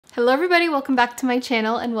Hello everybody, welcome back to my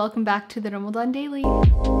channel and welcome back to the Ramadan Daily.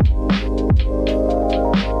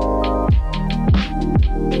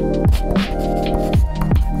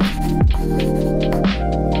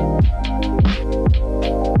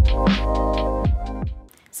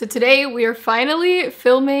 So today we are finally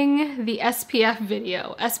filming the SPF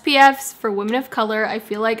video. SPFs for women of color. I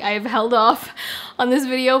feel like I've held off on this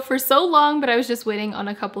video for so long, but I was just waiting on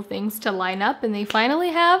a couple things to line up and they finally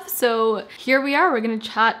have. So here we are, we're gonna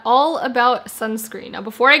chat all about sunscreen. Now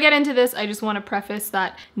before I get into this, I just wanna preface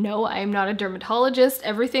that no, I am not a dermatologist.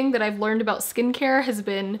 Everything that I've learned about skincare has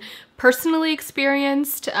been personally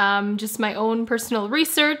experienced, just my own personal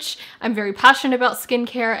research. I'm very passionate about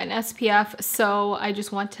skincare and SPF, so I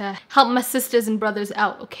just want to help my sisters and brothers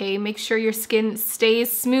out, okay? Make sure your skin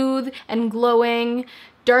stays smooth and glowing,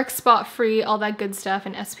 dark spot free, all that good stuff,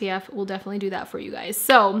 and SPF will definitely do that for you guys.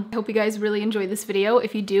 So I hope you guys really enjoy this video.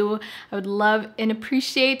 If you do, I would love and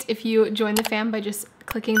appreciate if you join the fam by just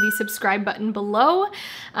clicking the subscribe button below.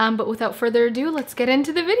 But without further ado, let's get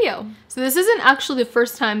into the video. So this isn't actually the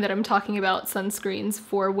first time that I'm talking about sunscreens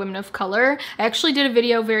for women of color. I actually did a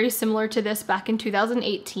video very similar to this back in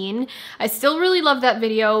 2018. I still really love that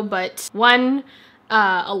video, but one,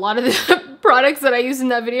 a lot of the products that I used in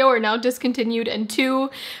that video are now discontinued, and two,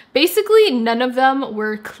 basically none of them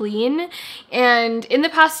were clean. And in the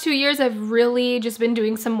past 2 years, I've really just been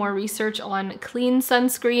doing some more research on clean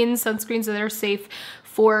sunscreens that are safe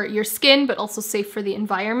for your skin, but also safe for the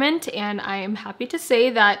environment. And I am happy to say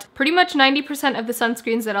that pretty much 90% of the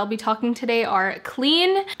sunscreens that I'll be talking today are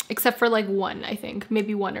clean, except for like one, I think,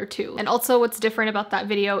 maybe one or two. And also what's different about that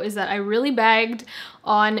video is that I really bagged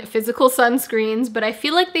on physical sunscreens, but I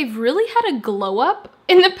feel like they've really had a glow up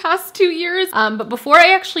in the past 2 years. But before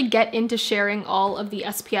I actually get into sharing all of the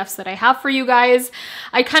SPFs that I have for you guys,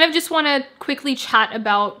 I kind of just want to quickly chat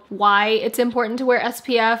about why it's important to wear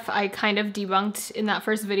SPF. I kind of debunked in that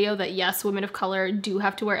first video that yes, women of color do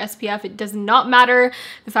have to wear SPF. It does not matter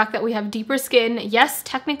the fact that we have deeper skin. Yes,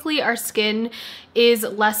 technically our skin is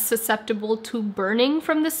less susceptible to burning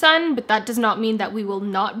from the sun, but that does not mean that we will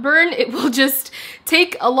not burn. It will just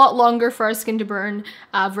take a lot longer for our skin to burn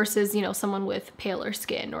versus, you know, someone with paler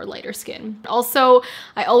skin or lighter skin. Also,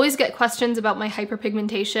 I always get questions about my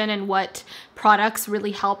hyperpigmentation and what products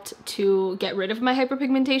really helped to get rid of my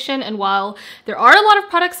hyperpigmentation. And while there are a lot of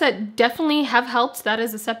products that definitely have helped, that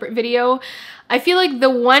is a separate video. I feel like the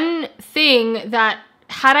one thing that,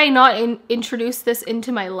 had I not introduced this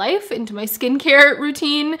into my life, into my skincare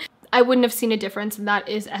routine, I wouldn't have seen a difference, and that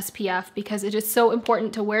is SPF, because it is so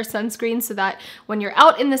important to wear sunscreen so that when you're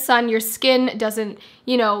out in the sun, your skin doesn't,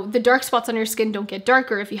 you know, the dark spots on your skin don't get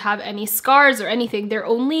darker. If you have any scars or anything, they're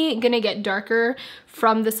only gonna get darker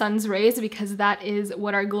from the sun's rays, because that is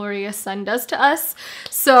what our glorious sun does to us.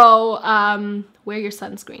 So wear your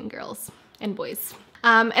sunscreen, girls and boys.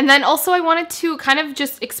 And then also I wanted to kind of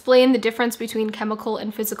just explain the difference between chemical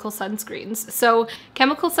and physical sunscreens. So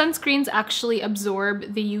chemical sunscreens actually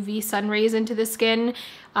absorb the UV sun rays into the skin,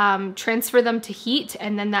 transfer them to heat,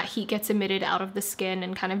 and then that heat gets emitted out of the skin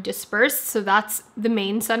and kind of dispersed. So that's the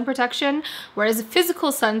main sun protection. Whereas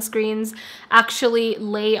physical sunscreens actually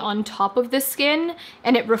lay on top of the skin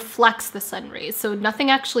and it reflects the sun rays. So nothing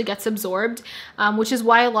actually gets absorbed, which is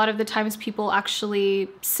why a lot of the times people actually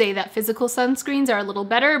say that physical sunscreens are a little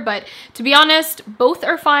better. But to be honest, both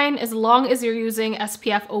are fine as long as you're using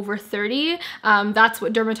SPF over 30. That's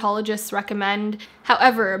what dermatologists recommend.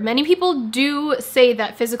 However, many people do say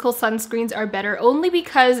that physical sunscreens are better only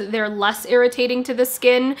because they're less irritating to the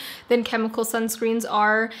skin than chemical sunscreens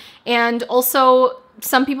are. And also,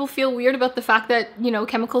 some people feel weird about the fact that, you know,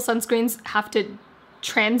 chemical sunscreens have to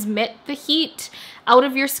transmit the heat out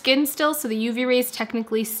of your skin still, so the UV rays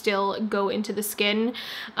technically still go into the skin.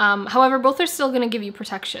 However, both are still going to give you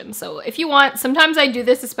protection. So if you want, sometimes I do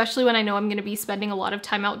this, especially when I know I'm going to be spending a lot of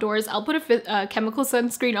time outdoors. I'll put a chemical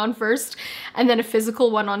sunscreen on first and then a physical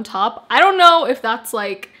one on top. I don't know if that's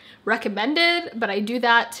like recommended, but I do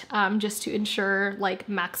that just to ensure like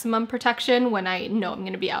maximum protection when I know I'm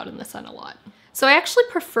going to be out in the sun a lot. So I actually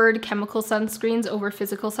preferred chemical sunscreens over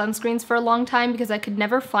physical sunscreens for a long time because I could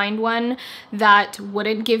never find one that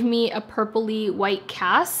wouldn't give me a purpley white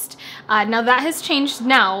cast. Now that has changed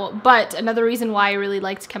now, but another reason why I really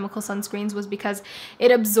liked chemical sunscreens was because it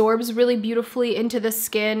absorbs really beautifully into the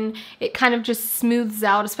skin. It kind of just smooths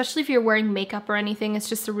out, especially if you're wearing makeup or anything. It's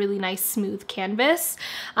just a really nice smooth canvas.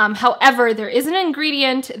 However, there is an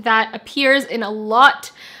ingredient that appears in a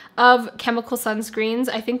lot of chemical sunscreens.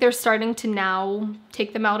 I think they're starting to now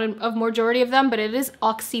take them out of majority of them, but it is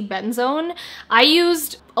oxybenzone. I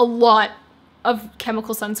used a lot of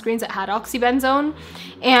chemical sunscreens that had oxybenzone,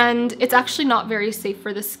 and it's actually not very safe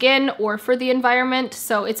for the skin or for the environment.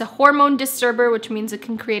 So it's a hormone disturber, which means it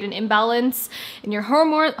can create an imbalance in your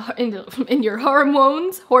hormones.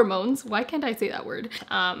 Why can't I say that word?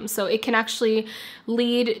 So it can actually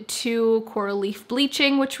lead to coral leaf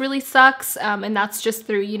bleaching, which really sucks. And that's just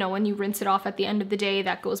through, you know, when you rinse it off at the end of the day,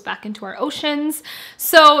 that goes back into our oceans.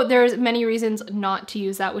 So there's many reasons not to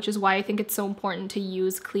use that, which is why I think it's so important to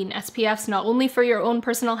use clean SPFs, not only for your own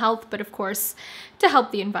personal health, but of course to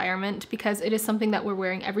help the environment, because it is something that we're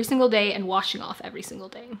wearing every single day and washing off every single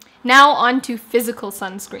day. Now on to physical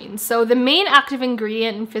sunscreens. So the main active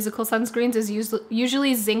ingredient in physical sunscreens is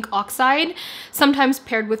usually zinc oxide, sometimes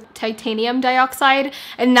paired with titanium dioxide,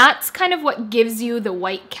 and that's kind of what gives you the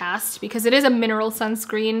white cast, because it is a mineral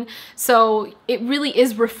sunscreen, so it really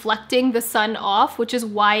is reflecting the sun off, which is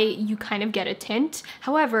why you kind of get a tint.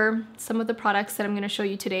 However, some of the products that I'm going to show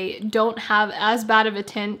you today don't have as bad of a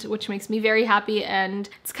tint, which makes me very happy, and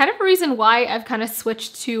it's kind of a reason why I've kind of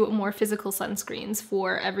switched to more physical sunscreens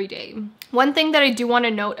for every day. One thing that I do want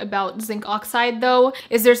to note about zinc oxide though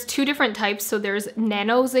is there's two different types. So there's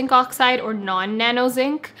nano zinc oxide or non-nano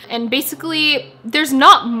zinc, and basically there's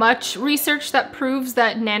not much research that proves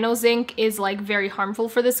that nano zinc is like very harmful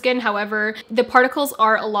for the skin. However, the particles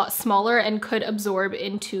are a lot smaller and could absorb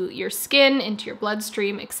into your skin, into your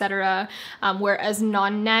bloodstream, etc. Whereas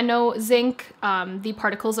non-nano zinc, the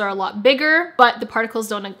particles are a lot bigger, but the particles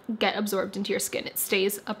don't get absorbed into your skin. It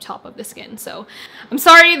stays up top of the skin. So I'm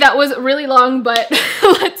sorry that was really long, but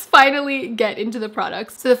let's finally get into the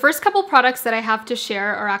products. So the first couple products that I have to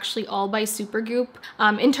share are actually all by Supergoop.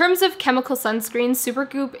 In terms of chemical sunscreens,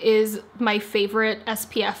 Supergoop is my favorite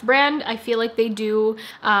SPF brand. I feel like they do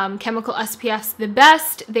chemical SPFs the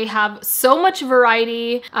best. They have so much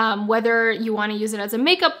variety, whether you want to use it as a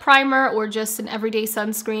makeup primer or just an everyday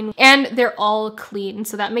sunscreen, and they're all clean.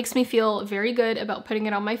 So that makes me feel very good about putting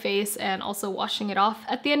it on my face and also washing it off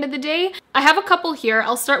at the end of the day. I have a couple here.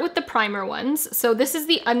 I'll start with the primer ones. So this is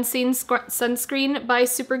the Unseen Sunscreen by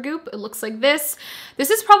Supergoop. It looks like this. This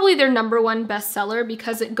is probably their #1 bestseller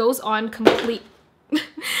because it goes on completely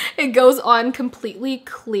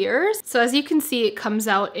clear. So as you can see, it comes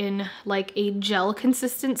out in like a gel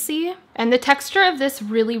consistency. And the texture of this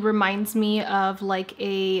really reminds me of like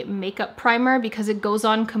a makeup primer because it goes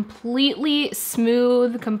on completely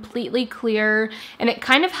smooth, completely clear, and it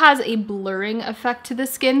kind of has a blurring effect to the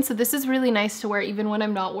skin. So this is really nice to wear even when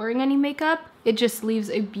I'm not wearing any makeup. It just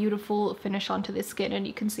leaves a beautiful finish onto the skin, and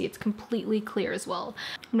you can see it's completely clear as well.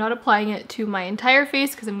 I'm not applying it to my entire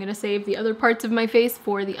face because I'm going to save the other parts of my face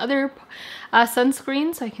for the other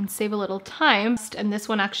sunscreen, so I can save a little time. And this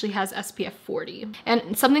one actually has SPF 40.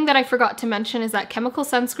 And something that I forgot to mention is that chemical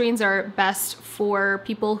sunscreens are best for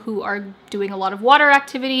people who are doing a lot of water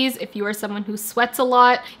activities. If you are someone who sweats a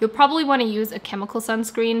lot, you'll probably want to use a chemical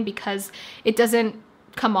sunscreen because it doesn't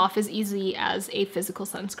come off as easy as a physical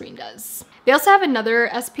sunscreen does. They also have another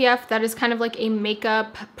SPF that is kind of like a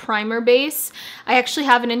makeup primer base. I actually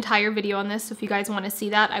have an entire video on this, so if you guys want to see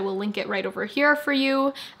that, I will link it right over here for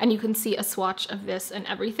you, and you can see a swatch of this and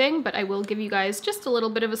everything, but I will give you guys just a little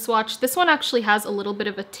bit of a swatch. This one actually has a little bit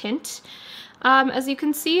of a tint, as you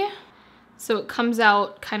can see. So it comes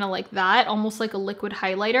out kind of like that, almost like a liquid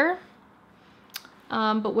highlighter.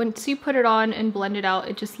 But once you put it on and blend it out,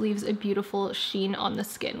 it just leaves a beautiful sheen on the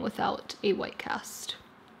skin without a white cast.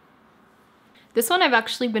 This one I've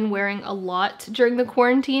actually been wearing a lot during the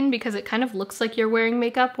quarantine because it kind of looks like you're wearing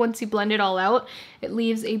makeup. Once you blend it all out, it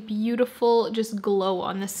leaves a beautiful just glow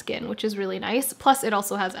on the skin, which is really nice. Plus it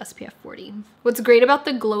also has SPF 40. What's great about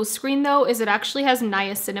the glow screen though is it actually has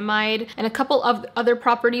niacinamide and a couple of other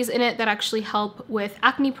properties in it that actually help with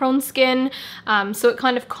acne prone skin. So it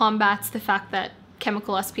kind of combats the fact that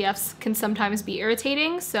chemical SPFs can sometimes be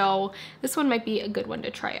irritating, so this one might be a good one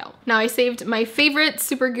to try out. Now I saved my favorite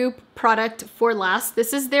Supergoop product for last.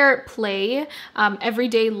 This is their Play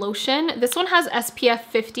Everyday Lotion. This one has SPF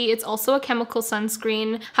 50. It's also a chemical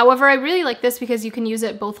sunscreen. However, I really like this because you can use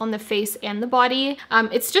it both on the face and the body.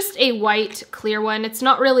 It's just a white, clear one. It's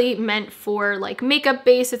not really meant for like makeup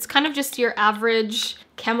base. It's kind of just your average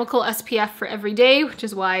chemical SPF for every day, which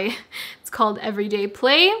is why it's called Everyday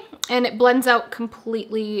Play, and it blends out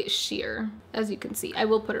completely sheer, as you can see. I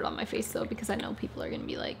will put it on my face though, because I know people are gonna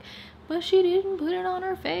be like, but she didn't put it on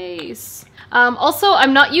her face. Also,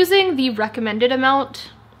 I'm not using the recommended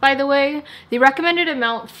amount, by the way. The recommended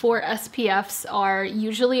amount for SPFs are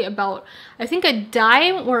usually about, I think, a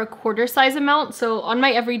dime or a quarter size amount. So on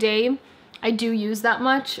my everyday, I do use that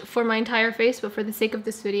much for my entire face, but for the sake of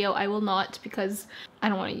this video, I will not because I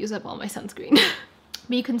don't want to use up all my sunscreen.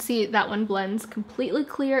 But you can see that one blends completely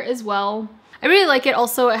clear as well. I really like it.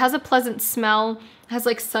 Also, it has a pleasant smell. Has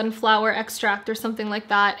like sunflower extract or something like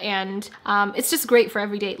that, and it's just great for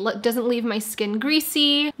every day. It doesn't leave my skin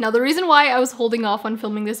greasy. Now, the reason why I was holding off on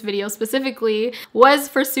filming this video specifically was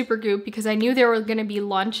for Supergoop, because I knew they were going to be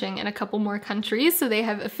launching in a couple more countries. So they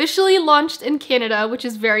have officially launched in Canada, which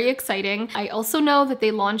is very exciting. I also know that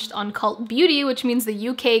they launched on Cult Beauty, which means the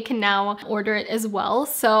UK can now order it as well.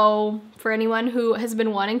 So for anyone who has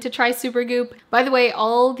been wanting to try Supergoop. By the way,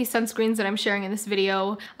 all the sunscreens that I'm sharing in this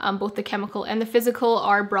video, both the chemical and the physical,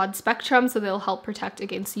 are broad spectrum, so they'll help protect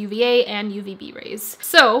against UVA and UVB rays.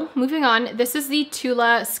 So moving on, this is the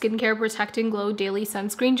Tula Skincare Protect and Glow Daily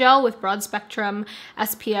Sunscreen Gel with broad spectrum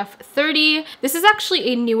SPF 30. This is actually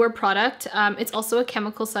a newer product. It's also a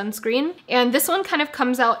chemical sunscreen, and this one kind of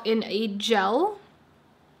comes out in a gel.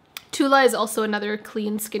 Tula is also another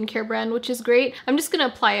clean skincare brand, which is great. I'm just gonna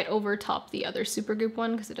apply it over top the other Supergoop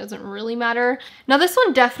one because it doesn't really matter. Now this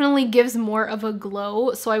one definitely gives more of a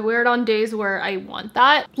glow, so I wear it on days where I want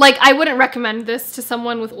that. Like, I wouldn't recommend this to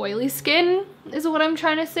someone with oily skin, is what I'm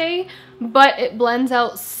trying to say, but it blends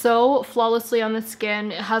out so flawlessly on the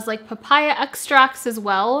skin. It has like papaya extracts as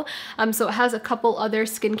well, so it has a couple other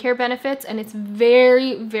skincare benefits, and it's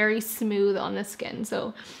very, very smooth on the skin.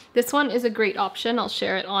 So this one is a great option. I'll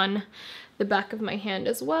share it on the back of my hand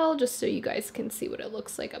as well, just so you guys can see what it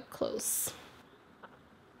looks like up close.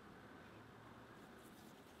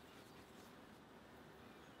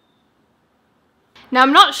 Now,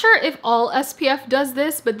 I'm not sure if all SPF does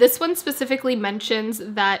this, but this one specifically mentions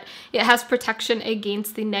that it has protection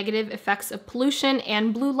against the negative effects of pollution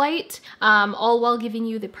and blue light, all while giving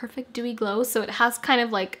you the perfect dewy glow. So it has kind of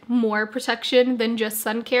like more protection than just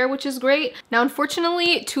sun care, which is great. Now,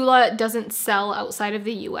 unfortunately, Tula doesn't sell outside of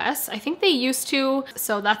the US. I think they used to,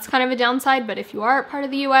 so that's kind of a downside, but if you are part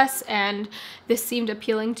of the US and this seemed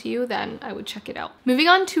appealing to you, then I would check it out. Moving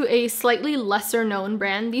on to a slightly lesser known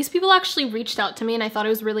brand. These people actually reached out to me and I thought it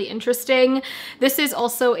was really interesting. This is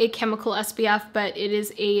also a chemical SPF, but it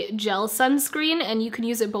is a gel sunscreen, and you can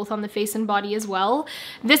use it both on the face and body as well.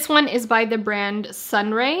 This one is by the brand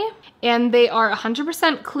Sunray, and they are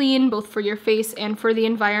 100% clean, both for your face and for the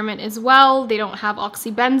environment as well. They don't have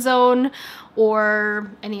oxybenzone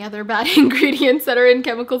or any other bad ingredients that are in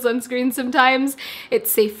chemical sunscreens sometimes.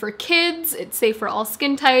 It's safe for kids, it's safe for all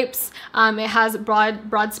skin types. It has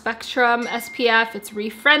broad spectrum SPF, it's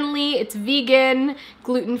reef friendly, it's vegan,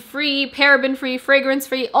 gluten-free, paraben-free,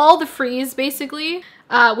 fragrance-free, all the frees basically.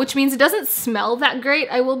 Which means it doesn't smell that great,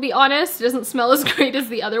 I will be honest. It doesn't smell as great as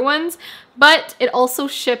the other ones, but it also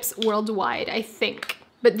ships worldwide, I think.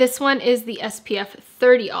 But this one is the SPF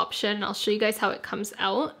 30 option. I'll show you guys how it comes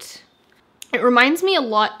out. It reminds me a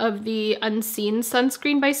lot of the Unseen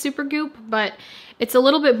sunscreen by Supergoop, but it's a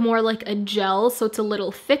little bit more like a gel, so it's a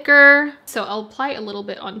little thicker. So I'll apply a little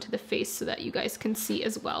bit onto the face so that you guys can see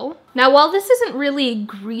as well. Now, while this isn't really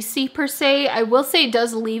greasy per se, I will say it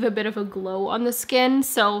does leave a bit of a glow on the skin.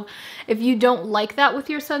 So if you don't like that with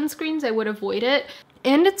your sunscreens, I would avoid it.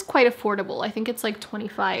 And it's quite affordable. I think it's like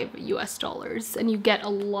 $25 US, and you get a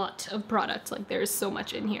lot of product. Like, there's so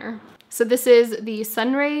much in here. So this is the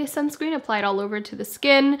Sunray sunscreen applied all over to the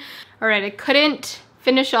skin. All right, I couldn't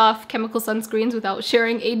finish off chemical sunscreens without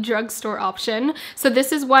sharing a drugstore option. So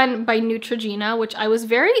this is one by Neutrogena, which I was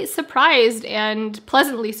very surprised and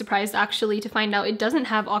pleasantly surprised actually to find out it doesn't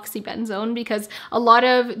have oxybenzone, because a lot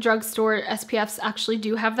of drugstore SPFs actually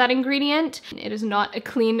do have that ingredient. It is not a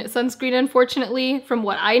clean sunscreen, unfortunately, from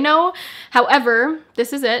what I know. However,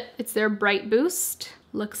 this is it. It's their Bright Boost.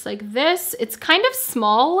 Looks like this. It's kind of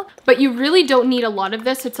small, but you really don't need a lot of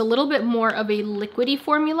this. It's a little bit more of a liquidy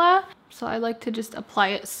formula. So I like to just apply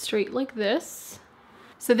it straight like this.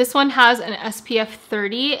 So this one has an SPF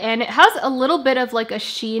 30, and it has a little bit of like a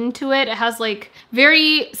sheen to it. It has like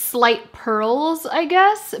very slight pearls, I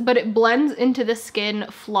guess, but it blends into the skin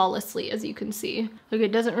flawlessly, as you can see. Like,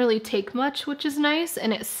 it doesn't really take much, which is nice,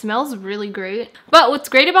 and it smells really great. But what's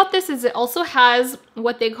great about this is it also has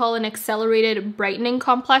what they call an accelerated brightening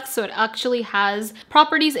complex. So it actually has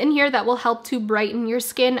properties in here that will help to brighten your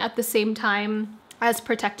skin at the same time as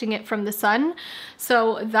protecting it from the sun.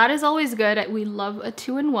 So that is always good. We love a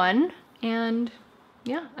 2-in-1, and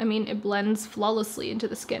yeah, I mean, it blends flawlessly into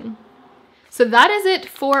the skin. So that is it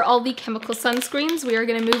for all the chemical sunscreens. We are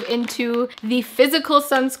gonna move into the physical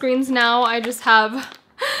sunscreens now. I just have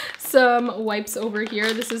some wipes over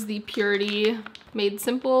here. This is the Purity Made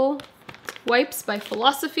Simple wipes by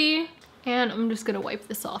Philosophy, and I'm just gonna wipe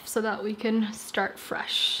this off so that we can start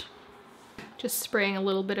fresh. Just spraying a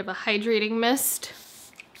little bit of a hydrating mist.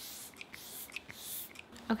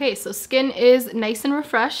 Okay, so skin is nice and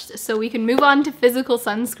refreshed, so we can move on to physical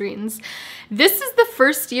sunscreens. This is the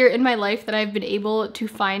first year in my life that I've been able to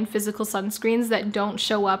find physical sunscreens that don't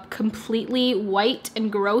show up completely white and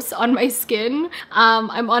gross on my skin.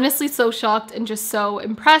 I'm honestly so shocked and just so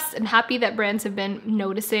impressed and happy that brands have been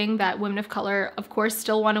noticing that women of color, of course,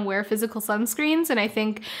 still want to wear physical sunscreens. And I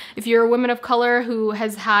think if you're a woman of color who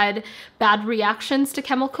has had bad reactions to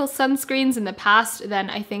chemical sunscreens in the past, then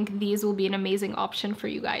I think these will be an amazing option for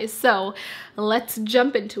you guys. So let's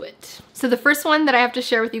jump into it. So the first one that I have to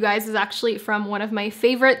share with you guys is actually from one of my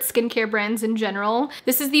favorite skincare brands in general.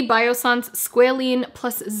 This is the Biossance Squalene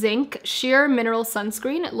plus Zinc Sheer Mineral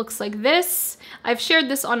Sunscreen. It looks like this. I've shared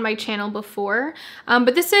this on my channel before,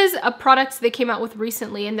 but this is a product they came out with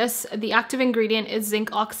recently, and the active ingredient is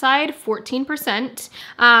zinc oxide, 14%,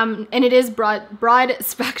 and it is broad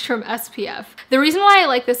spectrum SPF. The reason why I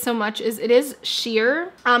like this so much is it is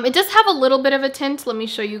sheer. It does have a little bit of a tint. Let me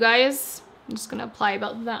show you guys. I'm just gonna apply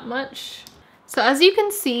about that much. So as you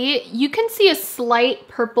can see a slight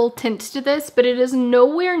purple tint to this, but it is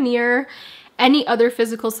nowhere near any other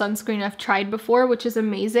physical sunscreen I've tried before, which is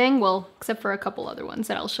amazing. Well, except for a couple other ones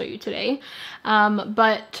that I'll show you today.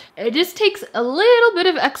 But it just takes a little bit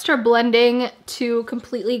of extra blending to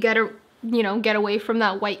completely get away from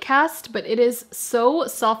that white cast, but it is so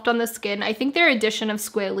soft on the skin. I think their addition of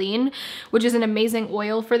squalene, which is an amazing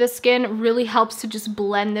oil for the skin, really helps to just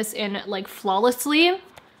blend this in like flawlessly.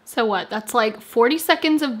 So what? That's like 40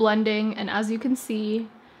 seconds of blending, and as you can see,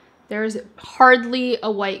 there's hardly a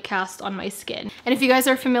white cast on my skin. And if you guys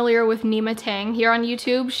are familiar with Nima Tang here on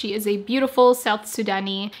YouTube, she is a beautiful South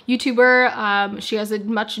Sudani YouTuber. She has a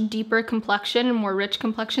much deeper complexion and more rich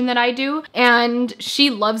complexion than I do, and she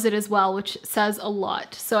loves it as well, which says a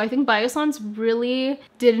lot. So I think Biossance really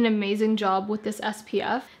did an amazing job with this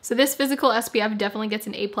SPF. So this physical SPF definitely gets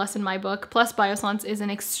an A+ in my book. Plus Biossance is an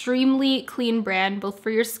extremely clean brand, both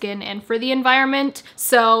for your skin and for the environment.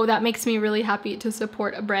 So that makes me really happy to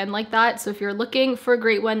support a brand like that. So if you're looking for a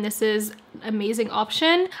great one, this is an amazing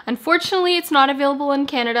option. Unfortunately, it's not available in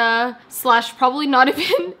Canada / probably not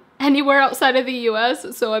even anywhere outside of the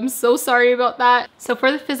US, so I'm so sorry about that. So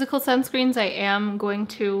for the physical sunscreens, I am going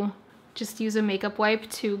to just use a makeup wipe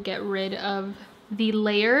to get rid of the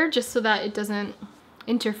layer, just so that it doesn't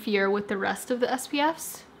interfere with the rest of the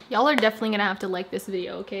SPFs. Y'all are definitely gonna have to like this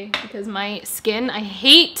video, okay? Because my skin, I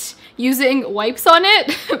hate using wipes on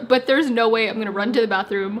it, but there's no way I'm gonna run to the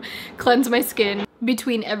bathroom, cleanse my skin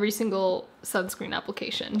between every single sunscreen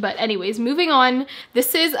application. But anyways, moving on.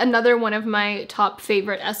 This is another one of my top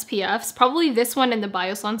favorite SPFs. Probably this one and the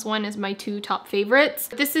Biossance one is my two top favorites.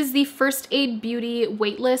 This is the First Aid Beauty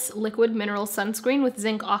Weightless Liquid Mineral Sunscreen with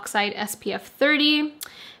Zinc Oxide SPF 30.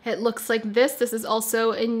 It looks like this. This is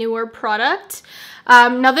also a newer product.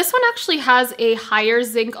 Now this one actually has a higher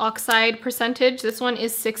zinc oxide percentage. This one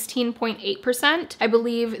is 16.8%. I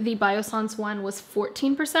believe the Biossance one was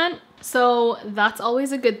 14%. So that's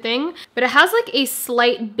always a good thing, but it has like a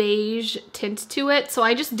slight beige tint to it, so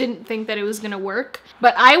I just didn't think that it was gonna work.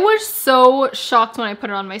 But I was so shocked when I put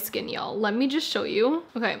it on my skin, y'all. Let me just show you.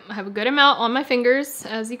 Okay, I have a good amount on my fingers,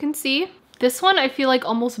 as you can see. This one I feel like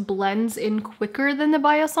almost blends in quicker than the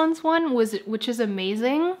Biossance one, which is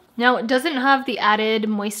amazing. Now it doesn't have the added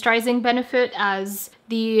moisturizing benefit as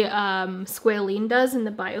the squalene does in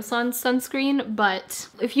the Biossance sunscreen, but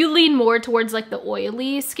if you lean more towards like the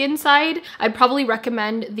oily skin side, I'd probably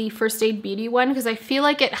recommend the First Aid Beauty one, because I feel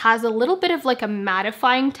like it has a little bit of like a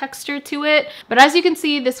mattifying texture to it. But as you can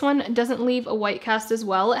see, this one doesn't leave a white cast as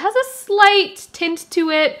well. It has a slight tint to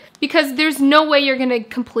it, because there's no way you're gonna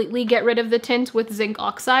completely get rid of the tint with zinc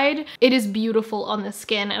oxide. It is beautiful on the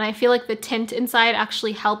skin, and I feel like the tint inside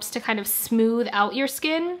actually helps to kind of smooth out your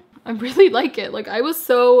skin. I really like it. Like, I was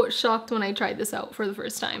so shocked when I tried this out for the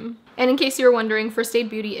first time. And in case you were wondering, First Aid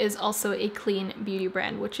Beauty is also a clean beauty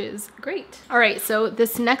brand, which is great. All right, so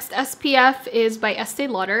this next SPF is by Estee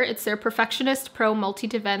Lauder. It's their Perfectionist Pro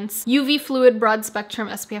Multi-Defense UV Fluid Broad Spectrum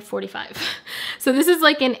SPF 45. So this is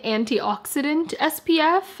like an antioxidant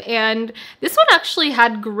SPF, and this one actually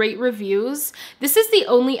had great reviews. This is the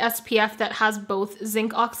only SPF that has both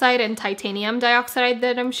zinc oxide and titanium dioxide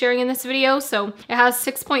that I'm sharing in this video. So it has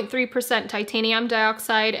 6.3% titanium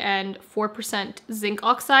dioxide and 4% zinc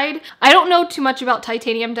oxide. I don't know too much about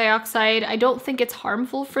titanium dioxide. I don't think it's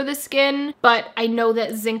harmful for the skin, but I know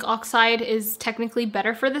that zinc oxide is technically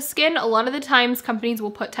better for the skin. A lot of the times companies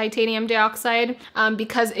will put titanium dioxide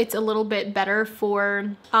because it's a little bit better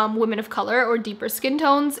for women of color or deeper skin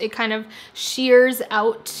tones. It kind of shears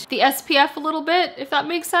out the SPF a little bit, if that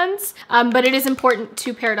makes sense. But it is important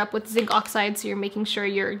to pair it up with zinc oxide, so you're making sure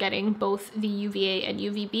you're getting both the UVA and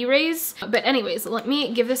UVB rays. But anyways, let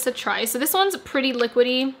me give this a try. So this one's pretty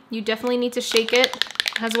liquidy. You definitely need to shake it.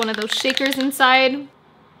 It has one of those shakers inside.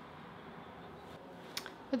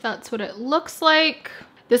 But that's what it looks like.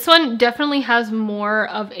 This one definitely has more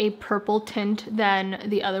of a purple tint than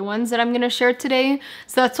the other ones that I'm gonna share today.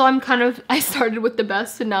 So that's why I started with the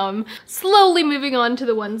best and now I'm slowly moving on to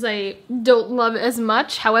the ones I don't love as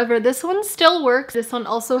much. However, this one still works. This one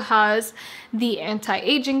also has the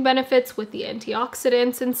anti-aging benefits with the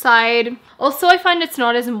antioxidants inside. Also, I find it's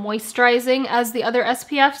not as moisturizing as the other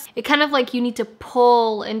SPFs. It kind of like you need to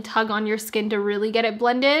pull and tug on your skin to really get it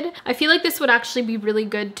blended. I feel like this would actually be really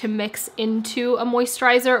good to mix into a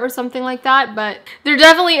moisturizer or something like that, but there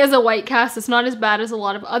definitely is a white cast. It's not as bad as a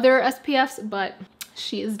lot of other SPFs, but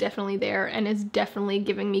she is definitely there and is definitely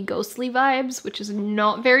giving me ghostly vibes, which is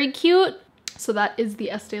not very cute. So that is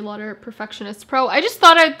the Estee Lauder Perfectionist Pro. I just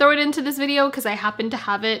thought I'd throw it into this video because I happen to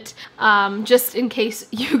have it just in case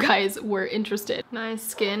you guys were interested. My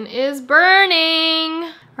skin is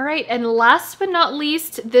burning. All right, and last but not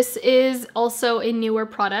least, this is also a newer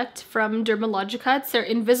product from Dermalogica. It's their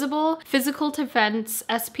Invisible Physical Defense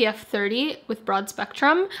SPF 30 with broad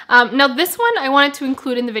spectrum. Now this one I wanted to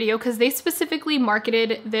include in the video because they specifically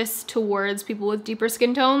marketed this towards people with deeper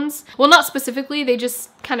skin tones. Well, not specifically, they just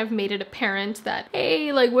kind of made it apparent that,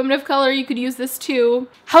 hey, like women of color, you could use this too.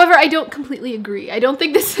 However, I don't completely agree. I don't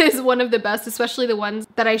think this is one of the best, especially the ones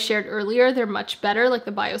that I shared earlier. They're much better, like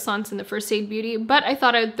the Biossance and the First Aid Beauty, but I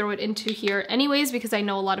thought I'd throw it into here anyways because I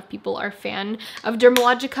know a lot of people are a fan of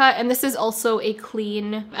Dermalogica, and this is also a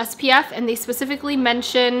clean SPF, and they specifically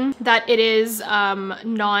mention that it is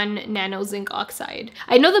non-nano zinc oxide.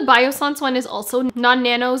 I know the Biossance one is also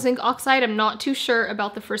non-nano zinc oxide. I'm not too sure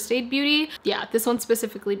about the First Aid Beauty. Yeah, this one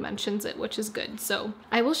specifically mentions it, which is good. So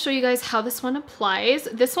I will show you guys how this one applies.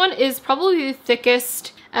 This one is probably the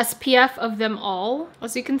thickest SPF of them all.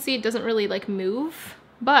 As you can see, it doesn't really like move,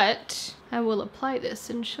 but I will apply this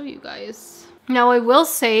and show you guys. Now I will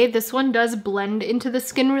say this one does blend into the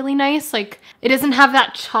skin really nice. Like it doesn't have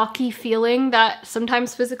that chalky feeling that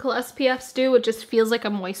sometimes physical SPFs do. It just feels like a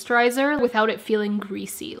moisturizer without it feeling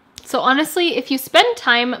greasy. So honestly, if you spend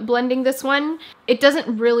time blending this one, it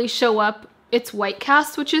doesn't really show up its white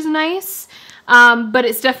cast, which is nice. But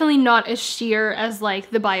it's definitely not as sheer as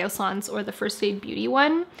like the Biossance or the First Aid Beauty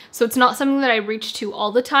one. So it's not something that I reach to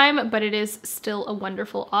all the time, but it is still a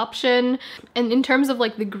wonderful option. And in terms of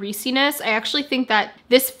like the greasiness, I actually think that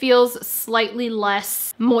this feels slightly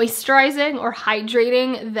less moisturizing or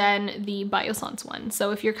hydrating than the Biossance one.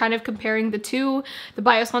 So if you're kind of comparing the two, the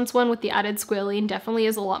Biossance one with the added squalene definitely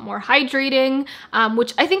is a lot more hydrating,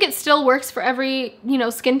 which I think it still works for every, you know,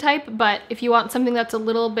 skin type. But if you want something that's a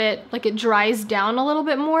little bit like it dries down a little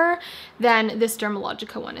bit more, then this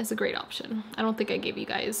Dermalogica one is a great option. I don't think I gave you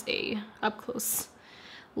guys a up close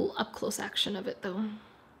action of it though.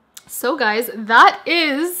 So guys, that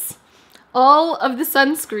is all of the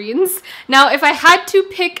sunscreens. Now, if I had to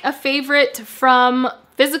pick a favorite from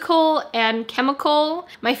physical and chemical,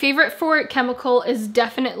 my favorite for chemical is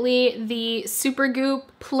definitely the Supergoop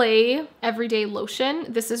Play Everyday Lotion.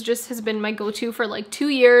 This is just has been my go-to for like 2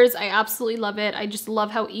 years. I absolutely love it. I just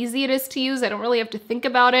love how easy it is to use. I don't really have to think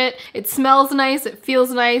about it. It smells nice, it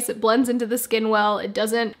feels nice, it blends into the skin well. It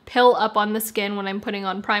doesn't pill up on the skin when I'm putting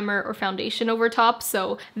on primer or foundation over top.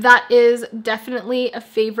 So that is definitely a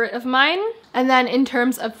favorite of mine. And then in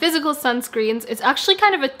terms of physical sunscreens, it's actually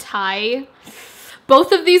kind of a tie.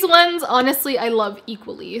 Both of these ones, honestly, I love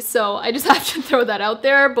equally. So I just have to throw that out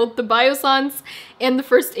there. Both the Biossance and the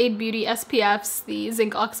First Aid Beauty SPFs, the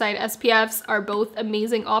zinc oxide SPFs, are both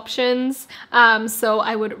amazing options. So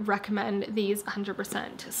I would recommend these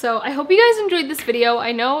 100%. So I hope you guys enjoyed this video.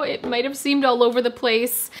 I know it might have seemed all over the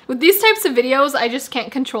place. With these types of videos, I just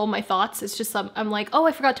can't control my thoughts. It's just I'm like, oh,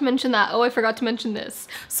 I forgot to mention that. Oh, I forgot to mention this.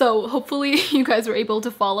 So hopefully you guys were able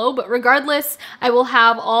to follow. But regardless, I will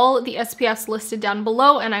have all the SPFs listed down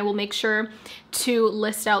below, and I will make sure to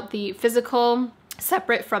list out the physical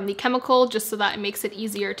separate from the chemical, just so that it makes it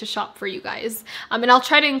easier to shop for you guys. And I'll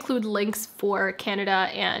try to include links for Canada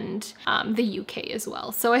and the UK as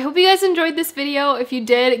well. So I hope you guys enjoyed this video. If you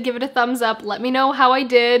did, give it a thumbs up. Let me know how I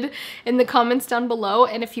did in the comments down below.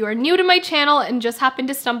 And if you are new to my channel and just happened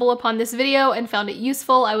to stumble upon this video and found it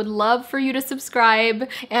useful, I would love for you to subscribe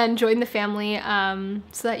and join the family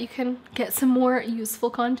so that you can get some more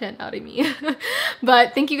useful content out of me.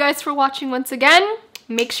 But thank you guys for watching once again.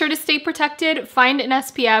 make sure to stay protected. Find an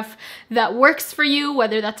SPF that works for you,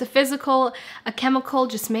 whether that's a physical, a chemical.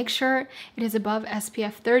 Just make sure it is above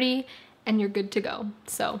SPF 30 and you're good to go.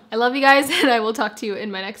 So I love you guys, and I will talk to you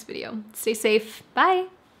in my next video. Stay safe.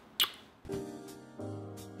 Bye.